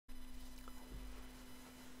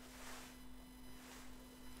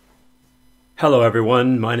Hello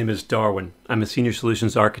everyone, my name is Darwin. I'm a Senior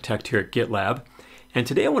Solutions Architect here at GitLab, and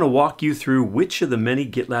today I want to walk you through which of the many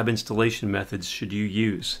GitLab installation methods should you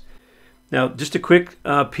use. Now, just a quick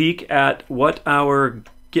peek at what our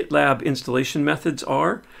GitLab installation methods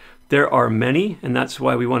are. There are many, and that's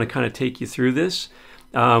why we want to kind of take you through this.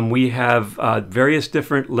 We have various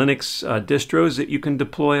different Linux distros that you can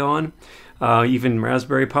deploy on, even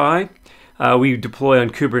Raspberry Pi. We deploy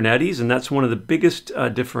on Kubernetes, and that's one of the biggest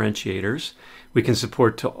differentiators. We can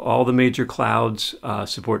support to all the major clouds,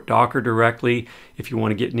 support Docker directly. If you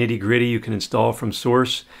want to get nitty-gritty, you can install from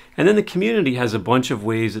source. And then the community has a bunch of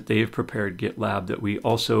ways that they've prepared GitLab that we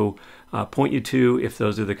also point you to if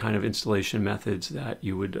those are the kind of installation methods that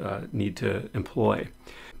you would need to employ.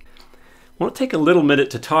 I want to take a little minute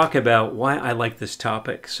to talk about why I like this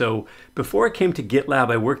topic. So before I came to GitLab,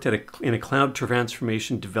 I worked in a cloud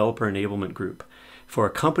transformation developer enablement group for a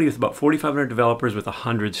company with about 4,500 developers with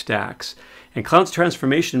 100 stacks. And cloud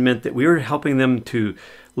transformation meant that we were helping them to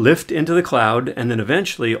lift into the cloud and then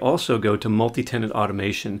eventually also go to multi-tenant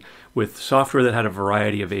automation with software that had a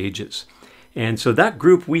variety of ages. And so that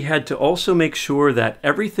group, we had to also make sure that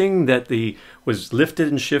everything that was lifted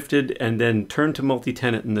and shifted and then turned to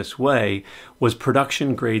multi-tenant in this way was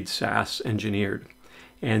production grade SaaS engineered.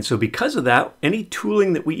 And so because of that, any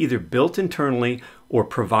tooling that we either built internally or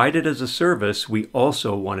provided as a service, we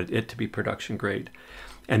also wanted it to be production grade.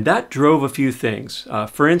 And that drove a few things.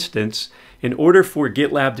 For instance, in order for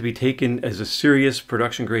GitLab to be taken as a serious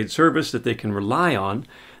production grade service that they can rely on,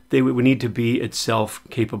 they would need to be itself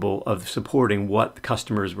capable of supporting what the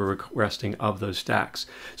customers were requesting of those stacks.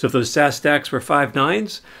 So if those SaaS stacks were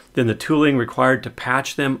 5.9s, then the tooling required to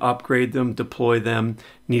patch them, upgrade them, deploy them,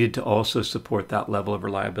 needed to also support that level of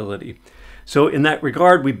reliability. So in that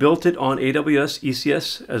regard, we built it on AWS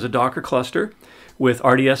ECS as a Docker cluster with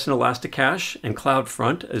RDS and Elasticache and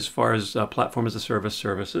CloudFront as far as platform as a service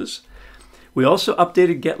services. We also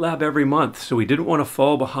updated GitLab every month, so we didn't want to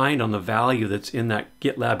fall behind on the value that's in that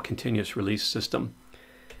GitLab continuous release system.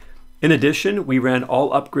 In addition, we ran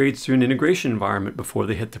all upgrades through an integration environment before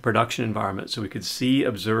they hit the production environment, so we could see,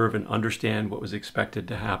 observe, and understand what was expected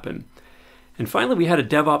to happen. And finally, we had a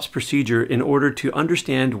DevOps procedure in order to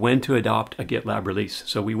understand when to adopt a GitLab release.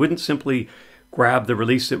 So we wouldn't simply grab the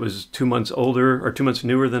release that was 2 months older or 2 months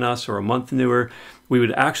newer than us or a month newer. We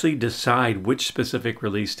would actually decide which specific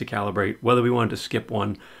release to calibrate, whether we wanted to skip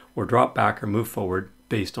one or drop back or move forward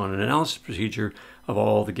based on an analysis procedure of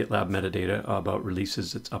all the GitLab metadata about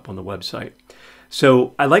releases that's up on the website.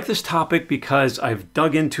 So I like this topic because I've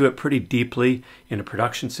dug into it pretty deeply in a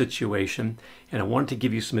production situation, and I wanted to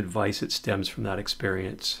give you some advice that stems from that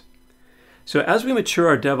experience. So as we mature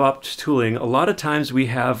our DevOps tooling, a lot of times we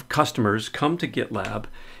have customers come to GitLab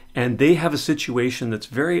and they have a situation that's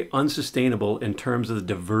very unsustainable in terms of the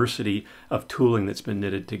diversity of tooling that's been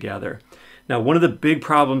knitted together. Now, one of the big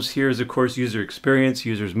problems here is, of course, user experience,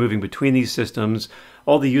 users moving between these systems.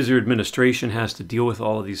 All the user administration has to deal with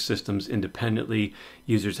all of these systems independently.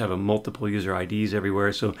 Users have multiple user IDs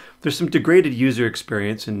everywhere. So there's some degraded user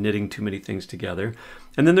experience in knitting too many things together.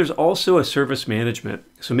 And then there's also a service management.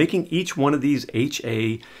 So making each one of these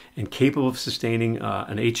HA and capable of sustaining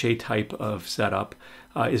an HA type of setup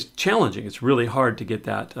is challenging. It's really hard to get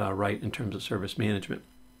that right in terms of service management.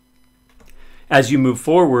 As you move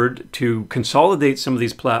forward to consolidate some of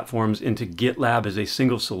these platforms into GitLab as a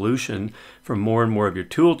single solution for more and more of your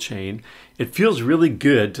tool chain, it feels really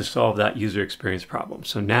good to solve that user experience problem.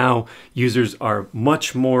 So now users are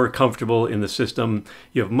much more comfortable in the system.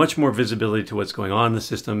 You have much more visibility to what's going on in the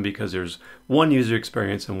system because there's one user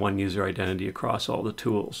experience and one user identity across all the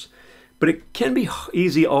tools. But it can be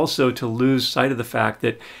easy also to lose sight of the fact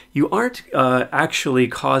that you aren't actually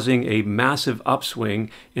causing a massive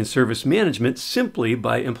upswing in service management simply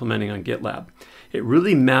by implementing on GitLab. It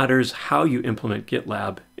really matters how you implement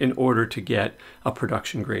GitLab in order to get a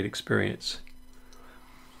production grade experience.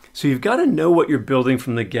 So you've got to know what you're building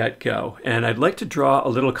from the get-go. And I'd like to draw a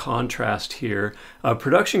little contrast here of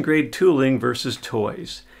production grade tooling versus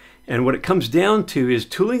toys. And what it comes down to is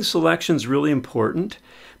tooling selection is really important.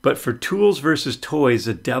 But for tools versus toys,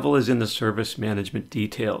 the devil is in the service management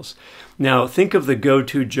details. Now, think of the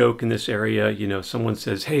go-to joke in this area. You know, someone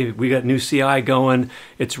says, hey, we got new CI going.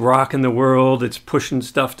 It's rocking the world. It's pushing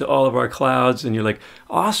stuff to all of our clouds. And you're like,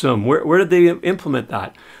 awesome. Where did they implement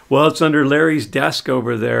that? Well, it's under Larry's desk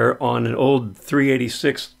over there on an old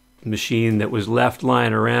 386 machine that was left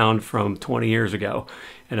lying around from 20 years ago.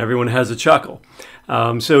 And everyone has a chuckle.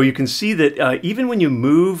 So you can see that even when you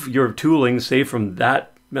move your tooling, say from that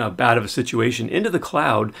bad of a situation into the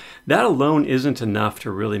cloud, that alone isn't enough to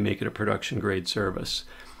really make it a production grade service.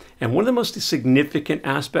 And one of the most significant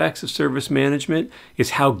aspects of service management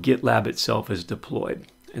is how GitLab itself is deployed.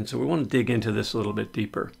 And so we want to dig into this a little bit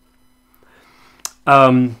deeper.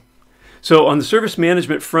 So on the service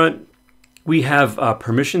management front, we have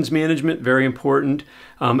permissions management, very important.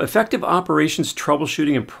 Effective operations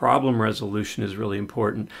troubleshooting and problem resolution is really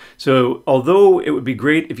important. So although it would be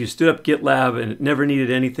great if you stood up GitLab and it never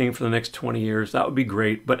needed anything for the next 20 years, that would be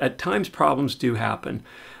great. But at times problems do happen.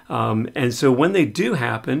 And so when they do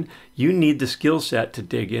happen, you need the skill set to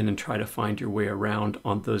dig in and try to find your way around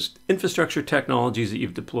on those infrastructure technologies that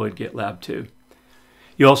you've deployed GitLab to.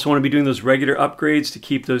 You also want to be doing those regular upgrades to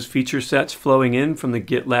keep those feature sets flowing in from the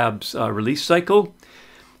GitLab's release cycle.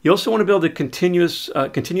 You also want to be able to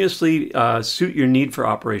continuously suit your need for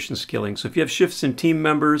operations skilling. So if you have shifts in team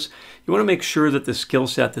members, you want to make sure that the skill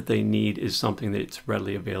set that they need is something that's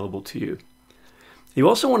readily available to you. You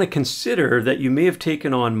also want to consider that you may have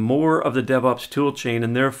taken on more of the DevOps toolchain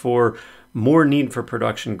and therefore more need for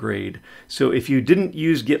production grade. So if you didn't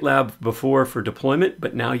use GitLab before for deployment,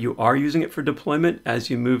 but now you are using it for deployment as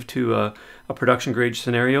you move to a production grade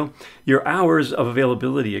scenario, your hours of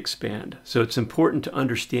availability expand. So it's important to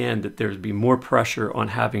understand that there'd be more pressure on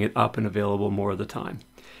having it up and available more of the time.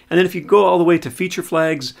 And then if you go all the way to feature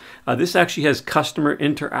flags, this actually has customer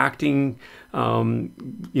interacting,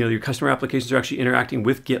 your customer applications are actually interacting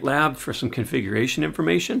with GitLab for some configuration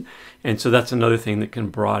information. And so that's another thing that can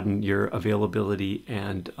broaden your availability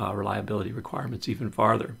and reliability requirements even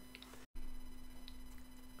farther.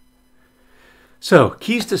 So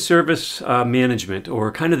keys to service management,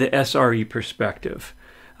 or kind of the SRE perspective.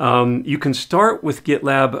 You can start with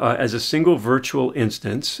GitLab as a single virtual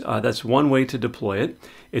instance. That's one way to deploy it.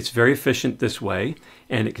 It's very efficient this way,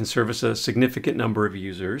 and it can service a significant number of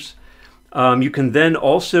users. You can then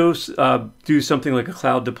also do something like a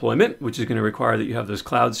cloud deployment, which is going to require that you have those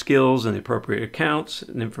cloud skills and the appropriate accounts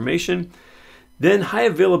and information. Then high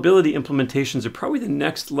availability implementations are probably the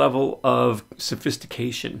next level of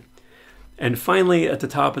sophistication. And finally, at the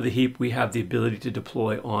top of the heap, we have the ability to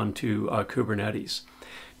deploy onto Kubernetes.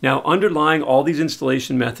 Now, underlying all these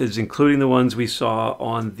installation methods, including the ones we saw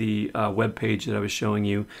on the web page that I was showing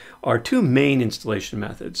you, are two main installation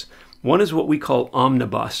methods. One is what we call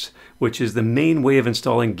Omnibus, which is the main way of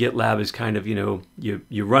installing GitLab is kind of, you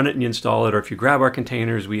run it and you install it, or if you grab our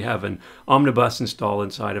containers, we have an Omnibus install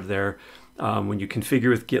inside of there. When you configure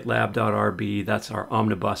with gitlab.rb, that's our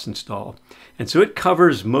Omnibus install. And so it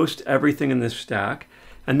covers most everything in this stack.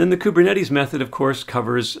 And then the Kubernetes method, of course,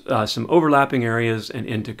 covers some overlapping areas and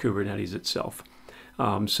into Kubernetes itself.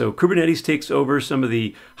 So Kubernetes takes over some of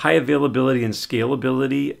the high availability and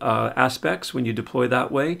scalability aspects when you deploy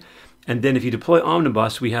that way. And then if you deploy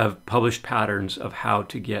Omnibus, we have published patterns of how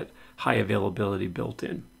to get high availability built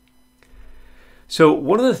in. So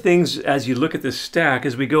one of the things as you look at this stack,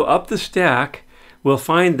 as we go up the stack, we'll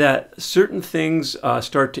find that certain things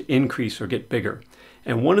start to increase or get bigger.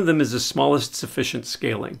 And one of them is the smallest sufficient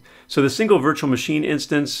scaling. So the single virtual machine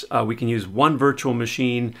instance, we can use one virtual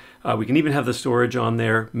machine. We can even have the storage on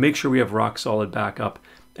there, make sure we have rock solid backup,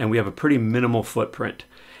 and we have a pretty minimal footprint.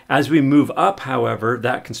 As we move up, however,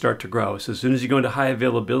 that can start to grow. So as soon as you go into high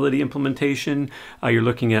availability implementation, you're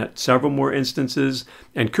looking at several more instances.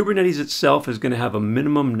 And Kubernetes itself is going to have a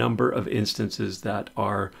minimum number of instances that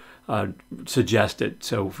are suggested.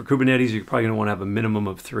 So for Kubernetes, you're probably going to want to have a minimum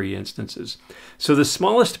of 3 instances. So the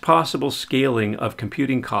smallest possible scaling of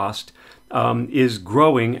computing cost is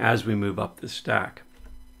growing as we move up the stack.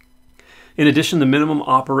 In addition, the minimum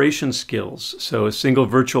operation skills. So a single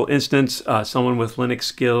virtual instance, someone with Linux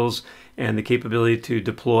skills and the capability to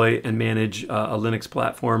deploy and manage a Linux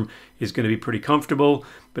platform is going to be pretty comfortable.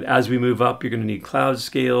 But as we move up, you're going to need cloud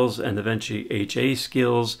skills and eventually HA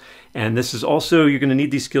skills. And this is also, you're going to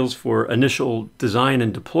need these skills for initial design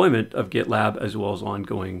and deployment of GitLab as well as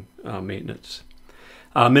ongoing maintenance.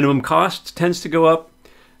 Minimum cost tends to go up.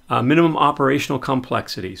 Minimum operational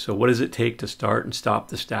complexity. So what does it take to start and stop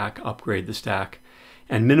the stack, upgrade the stack?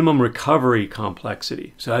 And minimum recovery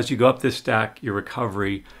complexity. So as you go up this stack, your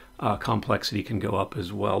recovery complexity can go up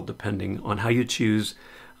as well, depending on how you choose,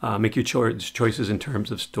 make your choices in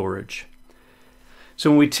terms of storage. So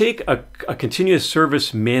when we take a continuous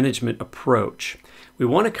service management approach, we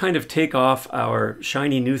want to kind of take off our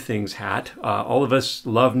shiny new things hat. All of us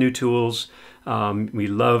love new tools. We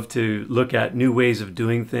love to look at new ways of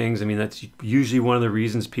doing things. I mean, that's usually one of the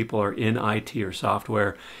reasons people are in IT or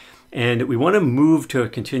software. And we want to move to a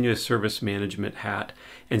continuous service management hat.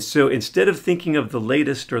 And so instead of thinking of the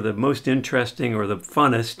latest or the most interesting or the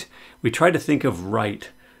funnest, we try to think of right.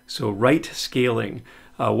 So right scaling.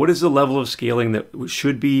 What is the level of scaling that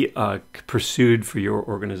should be pursued for your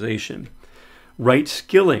organization? right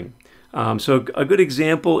skilling. So a good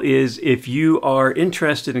example is if you are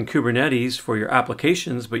interested in Kubernetes for your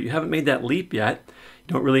applications, but you haven't made that leap yet,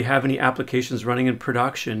 you don't really have any applications running in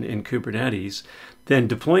production in Kubernetes, then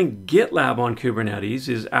deploying GitLab on Kubernetes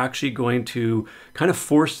is actually going to kind of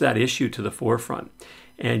force that issue to the forefront.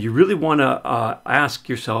 And you really want to ask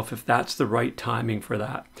yourself if that's the right timing for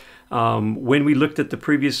that. When we looked at the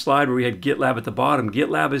previous slide where we had GitLab at the bottom,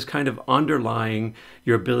 GitLab is kind of underlying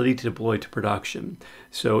your ability to deploy to production.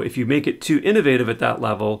 So if you make it too innovative at that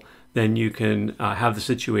level, then you can have the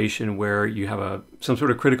situation where you have some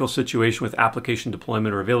sort of critical situation with application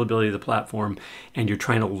deployment or availability of the platform, and you're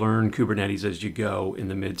trying to learn Kubernetes as you go in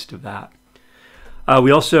the midst of that.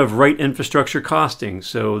 We also have right infrastructure costing,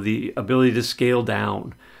 so the ability to scale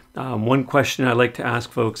down. One question I like to ask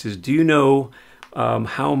folks is, do you know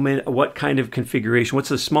what kind of configuration, what's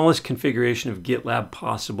the smallest configuration of GitLab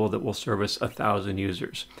possible that will service 1,000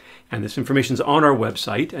 users? And this information is on our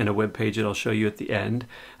website and a web page that I'll show you at the end.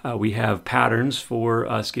 We have patterns for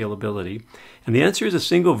scalability. And the answer is a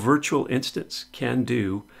single virtual instance can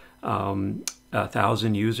do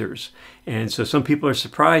 1,000 users. And so some people are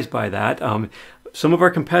surprised by that. Some of our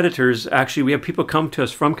competitors, actually, we have people come to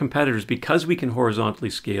us from competitors because we can horizontally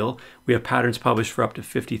scale. We have patterns published for up to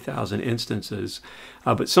 50,000 instances.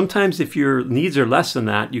 But sometimes if your needs are less than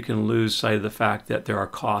that, you can lose sight of the fact that there are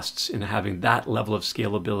costs in having that level of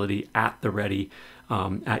scalability at the ready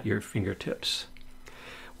at your fingertips.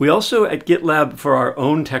 We also at GitLab for our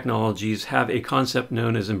own technologies have a concept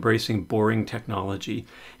known as embracing boring technology.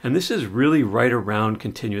 And this is really right around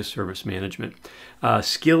continuous service management.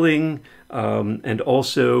 Skilling and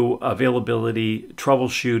also availability,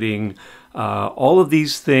 troubleshooting, all of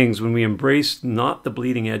these things, when we embrace not the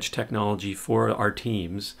bleeding edge technology for our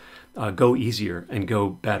teams, go easier and go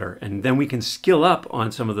better. And then we can skill up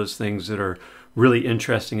on some of those things that are really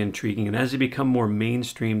interesting, intriguing. And as they become more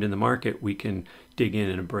mainstreamed in the market, we can dig in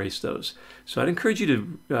and embrace those. So I'd encourage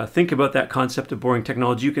you to think about that concept of boring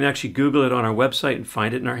technology. You can actually Google it on our website and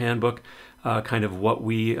find it in our handbook, kind of what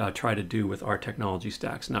we try to do with our technology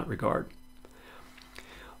stacks in that regard.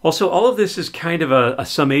 Also, all of this is kind of a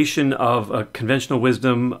summation of conventional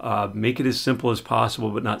wisdom. Make it as simple as possible,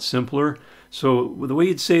 but not simpler. So the way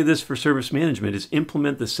you'd say this for service management is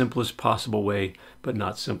implement the simplest possible way, but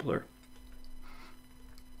not simpler.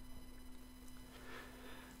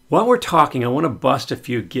 While we're talking, I want to bust a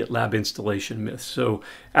few GitLab installation myths. So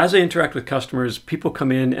as I interact with customers, people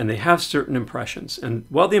come in and they have certain impressions. And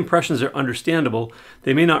while the impressions are understandable,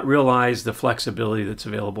 they may not realize the flexibility that's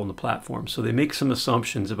available in the platform. So they make some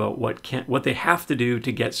assumptions about what they have to do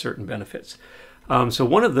to get certain benefits. So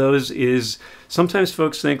one of those is sometimes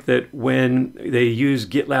folks think that when they use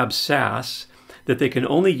GitLab SaaS, that they can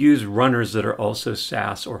only use runners that are also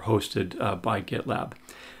SaaS or hosted by GitLab.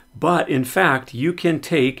 But in fact, you can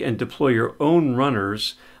take and deploy your own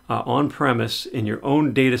runners on-premise in your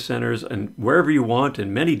own data centers and wherever you want,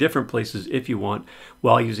 in many different places if you want,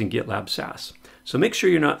 while using GitLab SaaS. So make sure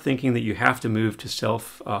you're not thinking that you have to move to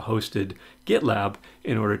self-hosted GitLab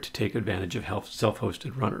in order to take advantage of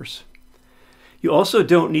self-hosted runners. You also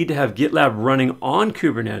don't need to have GitLab running on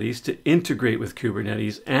Kubernetes to integrate with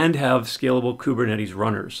Kubernetes and have scalable Kubernetes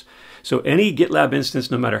runners. So any GitLab instance,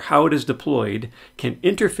 no matter how it is deployed, can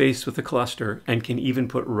interface with the cluster and can even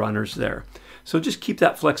put runners there. So just keep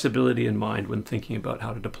that flexibility in mind when thinking about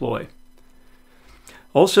how to deploy.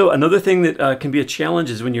 Also, another thing that can be a challenge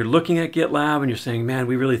is when you're looking at GitLab and you're saying, man,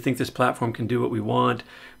 we really think this platform can do what we want,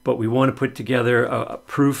 but we want to put together a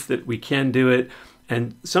proof that we can do it.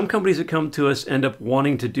 And some companies that come to us end up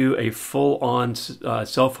wanting to do a full-on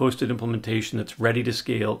self-hosted implementation that's ready to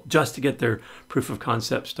scale just to get their proof of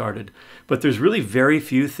concept started. But there's really very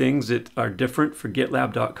few things that are different for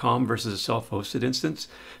GitLab.com versus a self-hosted instance.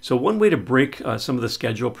 So one way to break some of the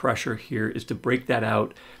schedule pressure here is to break that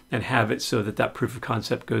out and have it so that that proof of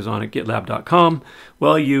concept goes on at GitLab.com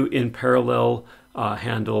while you, in parallel,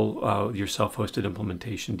 handle your self-hosted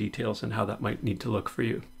implementation details and how that might need to look for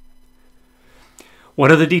you. One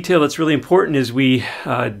other detail that's really important is we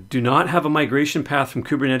do not have a migration path from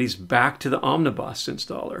Kubernetes back to the Omnibus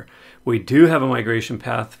installer. We do have a migration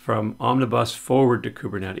path from Omnibus forward to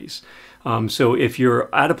Kubernetes. So if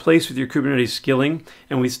you're at a place with your Kubernetes skilling,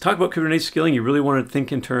 and when we talk about Kubernetes skilling, you really want to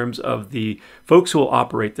think in terms of the folks who will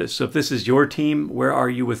operate this. So if this is your team, where are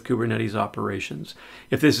you with Kubernetes operations?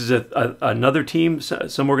 If this is another team,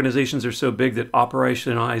 some organizations are so big that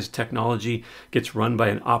operationalized technology gets run by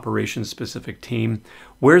an operations-specific team.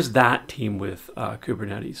 Where's that team with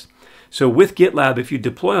Kubernetes? So with GitLab, if you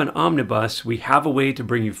deploy on Omnibus, we have a way to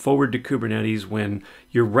bring you forward to Kubernetes when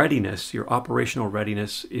your readiness, your operational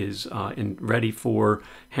readiness is ready for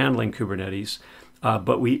handling Kubernetes.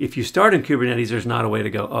 But if you start in Kubernetes, there's not a way to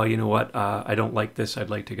go, oh, you know what, I don't like this,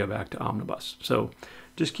 I'd like to go back to Omnibus. So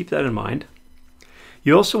just keep that in mind.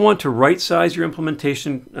 You also want to right-size your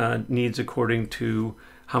implementation needs according to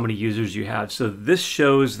how many users you have. So this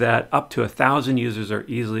shows that up to 1,000 users are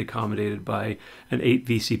easily accommodated by an 8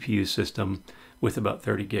 vCPU system with about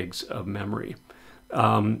 30 gigs of memory.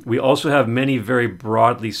 We also have many very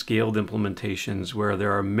broadly scaled implementations where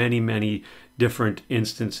there are many different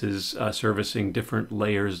instances servicing different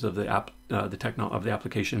layers of the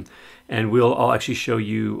application, and I'll actually show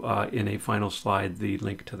you in a final slide the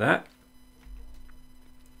link to that.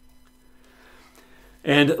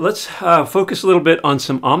 And let's focus a little bit on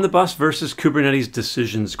some Omnibus versus Kubernetes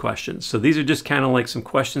decisions questions. So these are just kind of like some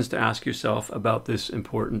questions to ask yourself about this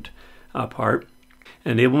important part.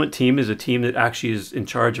 An enablement team is a team that actually is in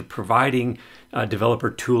charge of providing developer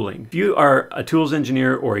tooling. If you are a tools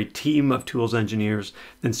engineer or a team of tools engineers,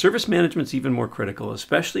 then service management is even more critical,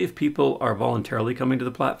 especially if people are voluntarily coming to the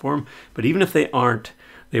platform. But even if they aren't,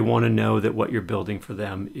 they want to know that what you're building for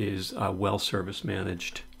them is well service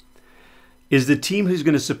managed. Is the team who's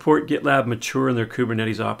going to support GitLab mature in their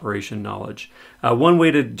Kubernetes operation knowledge? One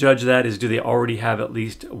way to judge that is, do they already have at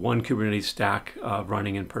least one Kubernetes stack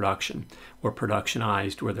running in production or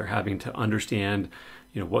productionized, where they're having to understand,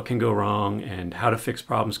 what can go wrong and how to fix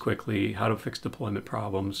problems quickly, how to fix deployment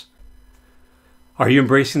problems. Are you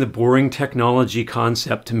embracing the boring technology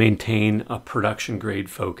concept to maintain a production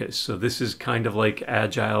grade focus? So this is kind of like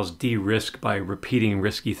Agile's de-risk by repeating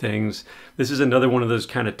risky things. This is another one of those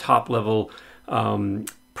kind of top level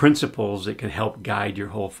principles that can help guide your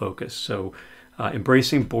whole focus. So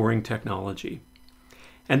embracing boring technology.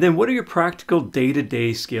 And then what are your practical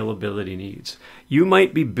day-to-day scalability needs? You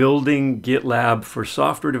might be building GitLab for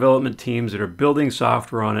software development teams that are building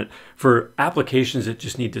software on it for applications that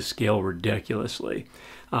just need to scale ridiculously.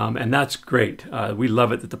 And that's great. We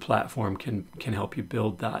love it that the platform can help you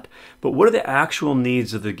build that. But what are the actual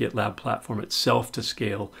needs of the GitLab platform itself to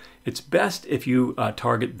scale? It's best if you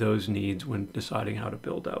target those needs when deciding how to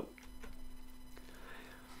build out.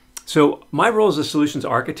 So my role as a solutions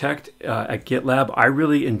architect at GitLab, I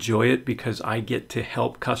really enjoy it because I get to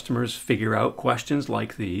help customers figure out questions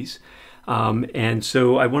like these. And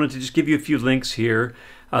so I wanted to just give you a few links here.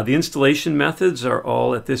 The installation methods are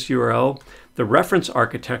all at this URL. The reference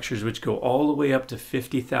architectures, which go all the way up to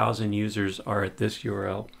 50,000 users, are at this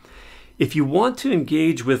URL. If you want to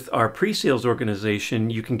engage with our pre-sales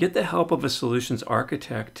organization, you can get the help of a solutions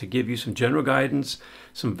architect to give you some general guidance,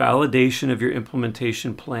 some validation of your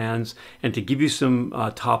implementation plans, and to give you some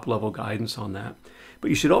top-level guidance on that. But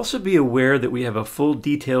you should also be aware that we have a full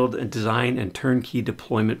detailed design and turnkey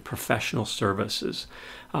deployment professional services.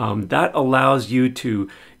 That allows you to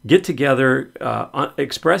get together,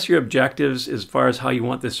 express your objectives as far as how you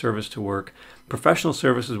want this service to work. Professional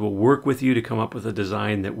services will work with you to come up with a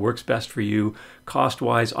design that works best for you,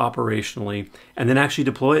 cost-wise, operationally, and then actually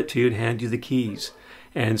deploy it to you and hand you the keys.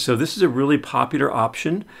 And so this is a really popular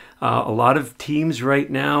option. A lot of teams right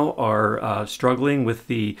now are struggling with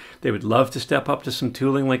they would love to step up to some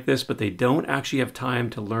tooling like this, but they don't actually have time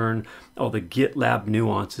to learn all the GitLab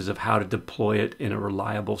nuances of how to deploy it in a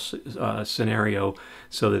reliable scenario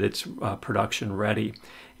so that it's production ready.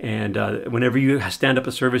 And whenever you stand up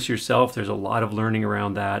a service yourself, there's a lot of learning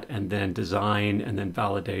around that, and then design, and then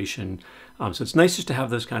validation. So it's nice just to have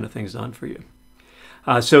those kind of things done for you.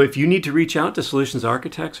 So if you need to reach out to solutions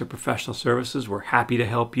architects or professional services, we're happy to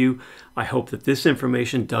help you. I hope that this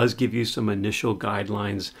information does give you some initial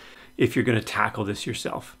guidelines if you're going to tackle this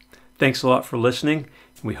yourself. Thanks a lot for listening,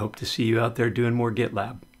 and we hope to see you out there doing more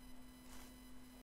GitLab.